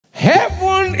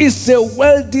is a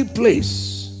wealthy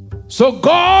place. So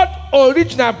God's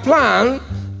original plan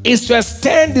is to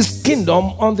extend his kingdom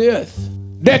on the earth.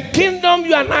 The kingdom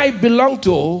you and I belong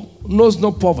to knows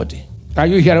no poverty. Are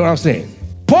you hearing what I'm saying?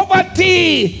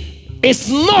 Poverty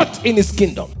is not in his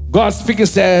kingdom. God speaking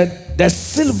said, the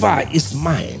silver is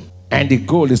mine and the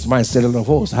gold is mine, said the Lord of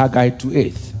hosts. Haggai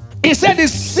 2:8. He said the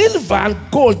silver and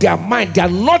gold, they are mine. They are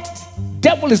not,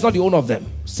 devil is not the owner of them.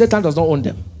 Satan does not own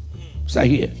them. So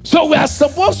here. So we are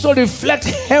supposed to reflect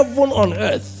heaven on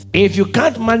earth. If you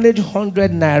can't manage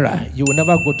 100 naira, you will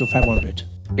never go to 500.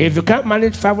 If you can't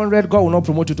manage 500, God will not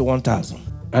promote you to 1,000.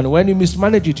 And when you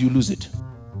mismanage it, you lose it.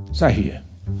 So here.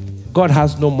 God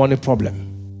has no money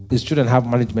problem. His children have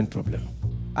management problem.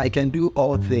 I can do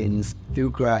all things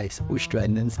through Christ who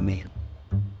strengthens me.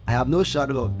 I have no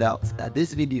shadow of doubt that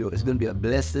this video is going to be a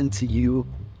blessing to you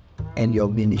and your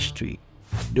ministry.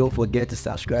 Don't forget to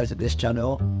subscribe to this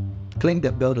channel, click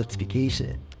the bell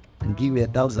notification, and give me a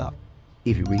thumbs up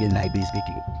if you really like this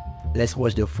video. Let's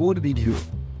watch the full video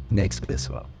next as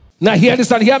well. Now hear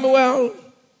this and hear me well.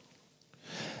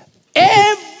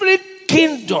 Every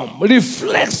kingdom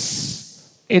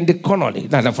reflects in the colony.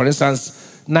 Now, for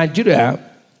instance, Nigeria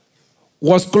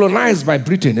was colonized by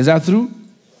Britain. Is that true?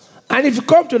 And if you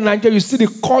come to Nigeria, you see the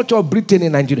culture of Britain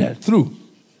in Nigeria. True.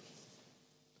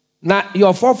 Now,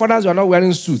 your forefathers were not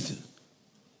wearing suits.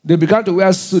 They began to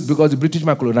wear suits because the British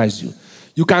man colonized you.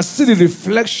 You can see the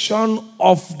reflection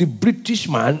of the British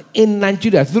man in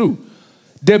Nigeria. Through.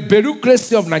 The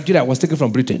bureaucracy of Nigeria was taken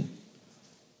from Britain.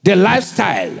 The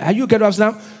lifestyle. Are you getting what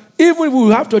I'm saying? Even if we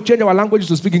have to change our languages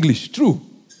to speak English. True.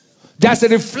 There's a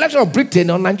reflection of Britain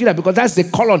on Nigeria because that's the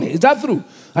colony. Is that true?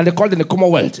 And they call it the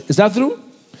Commonwealth. Is that true?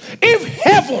 If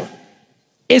heaven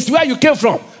is where you came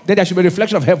from, then there should be a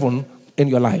reflection of heaven in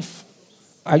your life.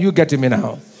 Are you getting me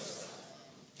now?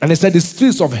 And they said the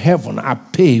streets of heaven are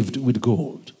paved with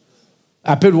gold.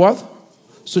 Are paved what?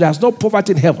 So there's no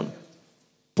poverty in heaven.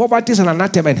 Poverty is an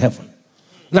anathema in heaven.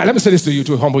 Now let me say this to you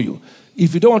to humble you.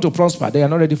 If you don't want to prosper, they are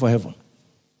not ready for heaven.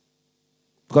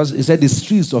 Because it said the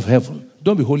streets of heaven.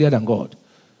 Don't be holier than God.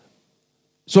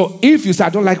 So if you say, I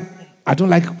don't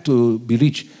like to be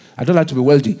rich, I don't like to be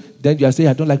wealthy, then you are saying,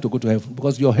 I don't like to go to heaven.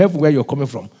 Because your heaven where you're coming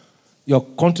from, your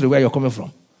country where you're coming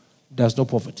from, there's no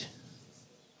poverty.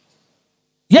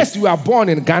 Yes, you are born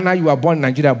in Ghana, you are born in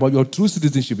Nigeria, but your true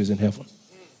citizenship is in heaven.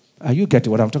 Are you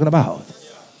getting what I'm talking about?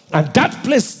 And that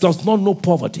place does not know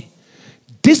poverty.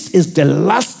 This is the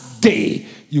last day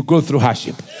you go through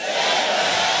hardship.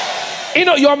 You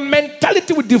know, your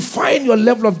mentality will define your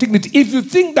level of dignity. If you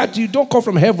think that you don't come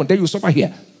from heaven, then you suffer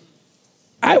here.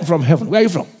 I am from heaven. Where are you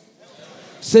from?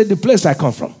 Say the place I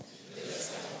come from.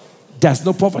 There's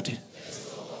no poverty.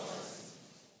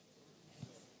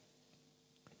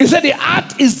 He said the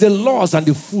earth is the laws and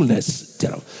the fullness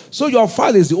thereof. So your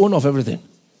father is the owner of everything.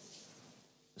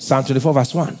 Psalm 24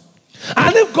 verse 1.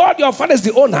 And if God, your father, is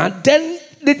the owner, then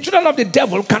the children of the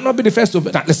devil cannot be the first to...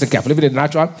 Now, listen carefully, even in the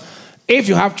natural. If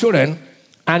you have children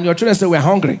and your children say, we're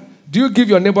hungry, do you give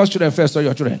your neighbor's children first or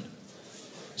your children?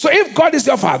 So if God is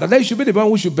your father, then you should be the one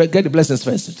who should get the blessings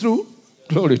first. True?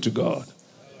 Glory to God.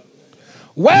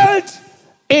 Wealth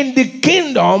in the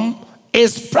kingdom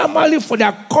is primarily for the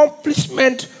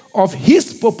accomplishment of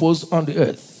his purpose on the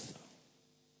earth.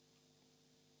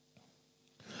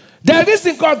 The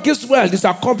reason God gives wealth is to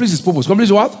accomplish his purpose.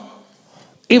 Accomplish what?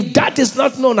 If that is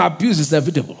not known, abuse is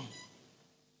inevitable.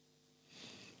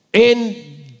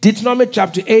 In Deuteronomy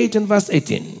chapter 8 and verse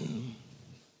 18,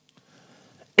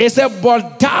 it said,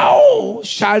 but thou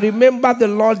shalt remember the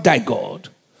Lord thy God,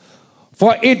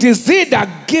 for it is he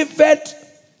that giveth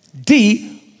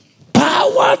thee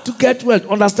power to get wealth.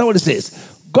 Understand what it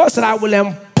says? God said, I will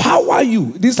empower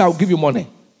you. This I will give you money.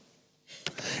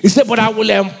 He said, but I will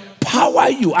empower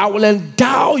you. I will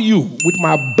endow you with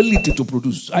my ability to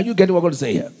produce. Are you getting what God is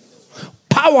saying here?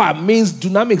 Power means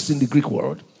dynamics in the Greek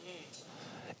word.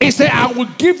 He said, I will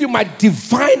give you my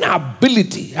divine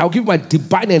ability. I will give you my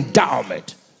divine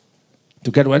endowment to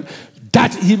get wealth,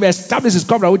 that he may establish his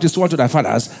covenant, which is sworn to thy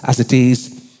fathers, as it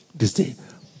is this day.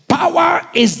 Power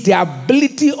is the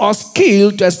ability or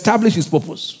skill to establish his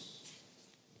purpose.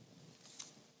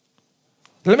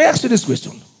 Let me ask you this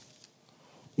question.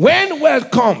 When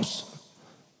wealth comes,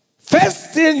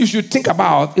 first thing you should think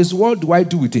about is, what do I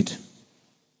do with it?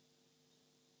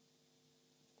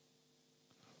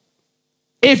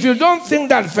 If you don't think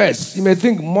that first, you may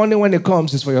think money when it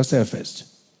comes is for yourself first.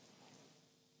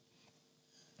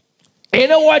 You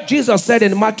know what Jesus said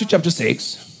in Matthew chapter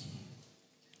 6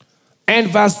 and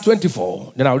verse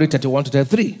 24? Then I'll read 31 to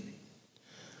 33.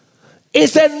 He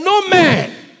said, no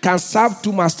man can serve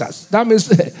two masters. That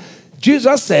means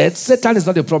Jesus said Satan is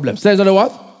not the problem. Satan is not the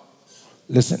what?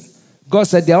 Listen. God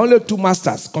said there are only two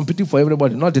masters competing for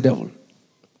everybody, not the devil.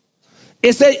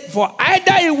 He said, for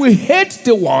either he will hate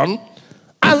the one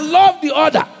and love the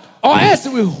other, or else he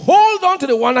will hold on to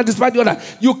the one and despise the other.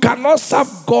 You cannot serve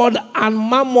God and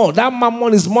mammon. That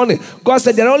mammon is money. God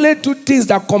said there are only two things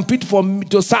that compete for me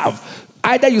to serve.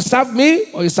 Either you serve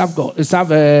me or you serve God. You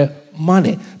serve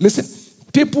money. Listen,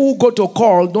 people who go to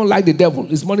call don't like the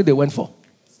devil. It's money they went for.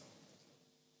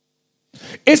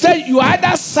 He said, you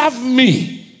either serve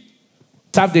me,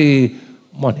 serve the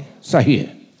money. So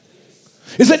here.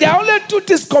 He said, there are only two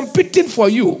things competing for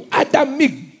you. Either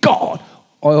me, God,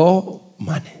 or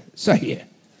money. So here.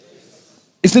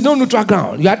 It's a no neutral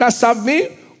ground. You either serve me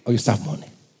or you serve money.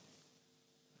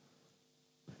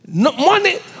 No,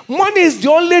 money is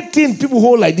the only thing people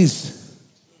hold like this.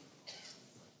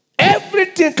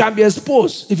 Everything can be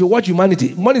exposed if you watch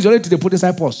humanity. Money is the only thing they put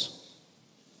inside purse.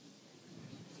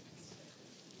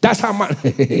 That's how man.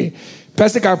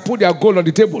 Person can put their gold on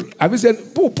the table. Have you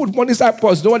said, put money inside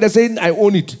purse? No one is saying, I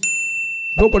own it.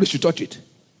 Nobody should touch it.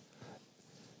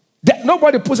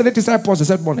 Nobody puts anything inside purse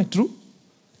except money. True?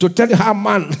 To tell you how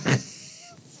man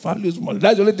values money.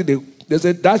 That's the only thing they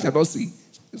say, that shall not see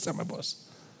inside my purse.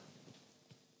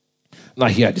 Now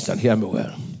hear this and hear me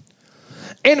well.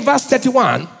 In verse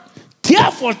 31,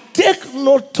 therefore take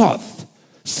no thought,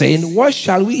 saying, what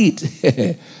shall we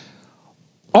eat?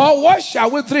 Or what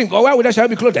shall we drink? Or where shall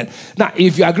we be clothed? Now,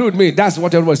 if you agree with me, that's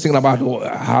what everyone's thinking about.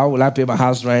 How will I pay my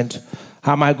house rent?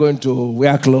 How am I going to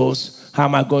wear clothes? How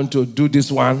am I going to do this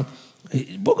one?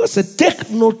 But God said, take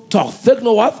no thought. Take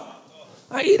no what?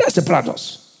 That's a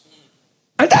paradox.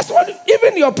 And that's what,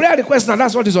 even your prayer request now,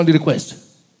 that's what is on the request.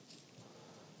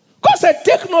 God said,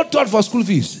 take no thought for school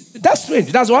fees. That's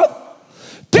strange. That's what?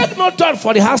 Take no thought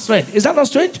for the house rent. Is that not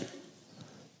strange?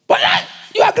 But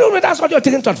you agree with me, that's what you're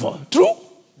taking thought for. True?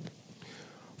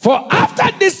 For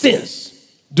after these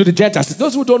things, do the Gentiles,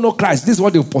 those who don't know Christ, this is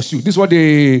what they pursue. That's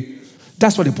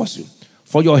what they pursue.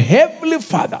 For your heavenly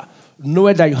Father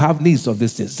knoweth that you have needs of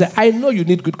these things. Say, I know you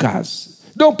need good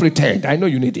cars. Don't pretend. I know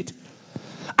you need it.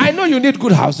 I know you need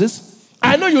good houses.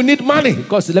 I know you need money.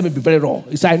 God said, let me be very raw.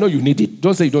 He said, I know you need it.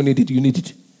 Don't say you don't need it. You need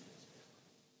it.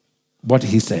 But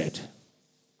he said,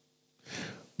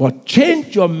 but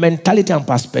change your mentality and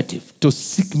perspective to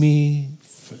seek me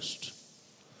first.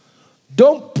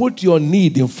 Don't put your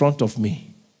need in front of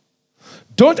me.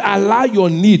 Don't allow your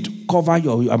need cover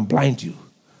you and blind you.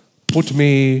 Put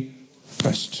me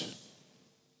first.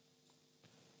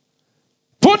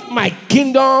 Put my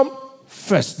kingdom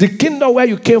first. The kingdom where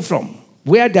you came from,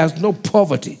 where there's no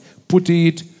poverty, put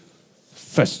it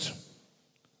first.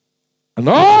 And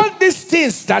all these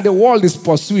things that the world is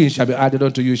pursuing shall be added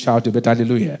unto you. Shout a better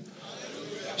hallelujah.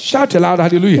 Hallelujah. Shout a loud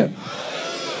hallelujah.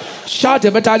 Hallelujah. Shout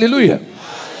a better hallelujah. Hallelujah.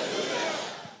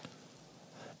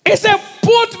 He said,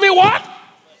 put me what?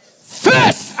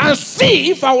 First, and see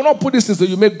if I will not put this into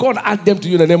you. May God add them to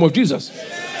you in the name of Jesus.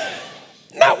 Amen.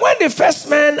 Now, when the first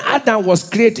man, Adam, was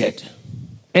created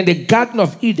in the Garden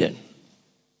of Eden,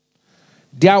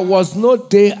 there was no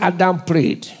day Adam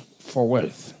prayed for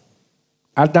wealth.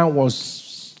 Adam was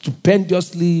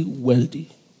stupendously wealthy.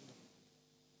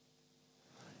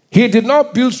 He did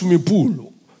not build swimming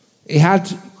pool. He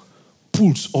had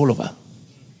pools all over.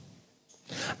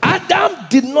 Adam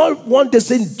did not want to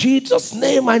say, in Jesus'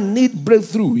 name, I need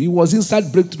breakthrough. He was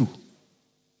inside breakthrough.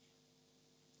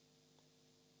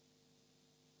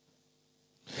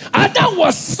 Adam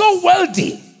was so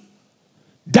wealthy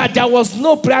that there was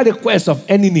no prayer request of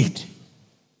any need.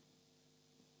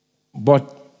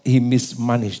 But he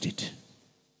mismanaged it.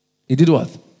 He did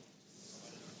what?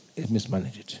 He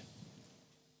mismanaged it.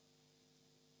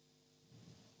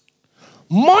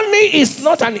 Money is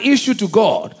not an issue to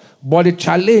God, but the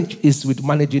challenge is with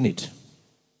managing it.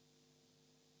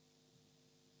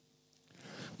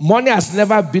 Money has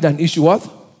never been an issue what?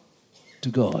 To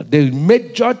God. The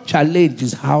major challenge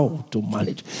is how to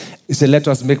manage. He said, let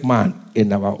us make man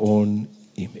in our own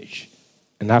image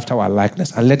and after our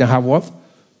likeness. And let them have what?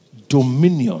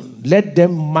 Dominion. Let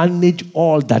them manage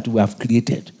all that we have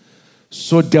created.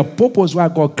 So the purpose why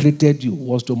God created you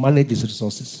was to manage his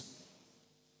resources.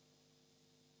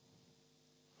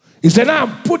 He said, now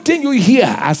I'm putting you here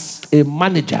as a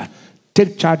manager.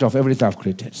 Take charge of everything I've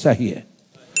created. So here.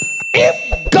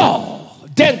 If God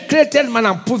then created man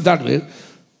and put that way,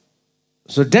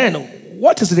 so then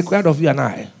what is required of you and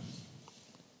I?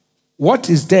 What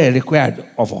is there required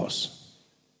of us?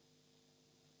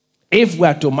 If we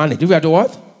are to manage, if we are to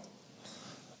what?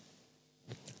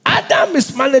 Adam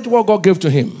mismanaged what God gave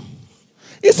to him.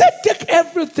 He said, take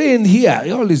everything here.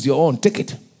 All is your own. Take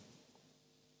it.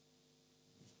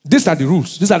 These are the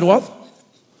rules. These are the what?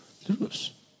 The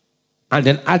rules. And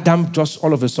then Adam just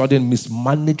all of a sudden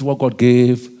mismanaged what God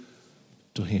gave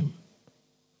to him.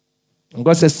 And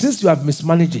God says, since you have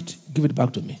mismanaged it, give it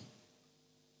back to me.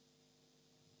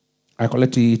 I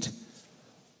collect it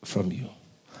from you.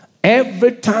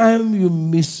 Every time you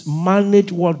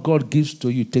mismanage what God gives to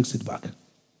you, He takes it back.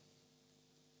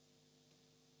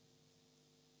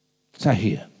 So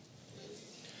here.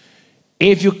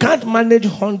 If you can't manage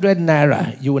 100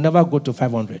 naira, you will never go to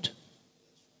 500.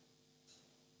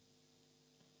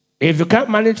 If you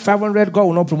can't manage 500, God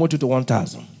will not promote you to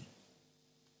 1,000.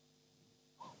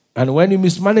 And when you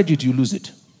mismanage it, you lose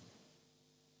it.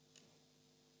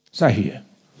 So here.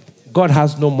 God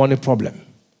has no money problem.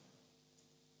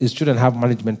 His children have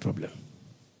management problem.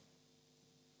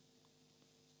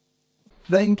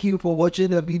 Thank you for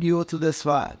watching the video to this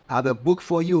far. I have a book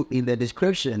for you in the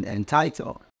description and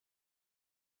title.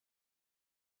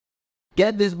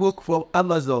 Get this book from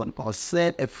Amazon or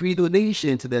send a free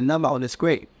donation to the number on the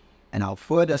screen, and I'll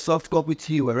forward a soft copy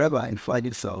to you wherever you find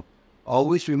yourself.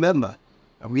 Always remember,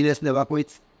 winners never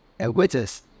quit, and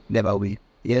quitters never win.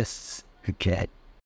 Yes, you can.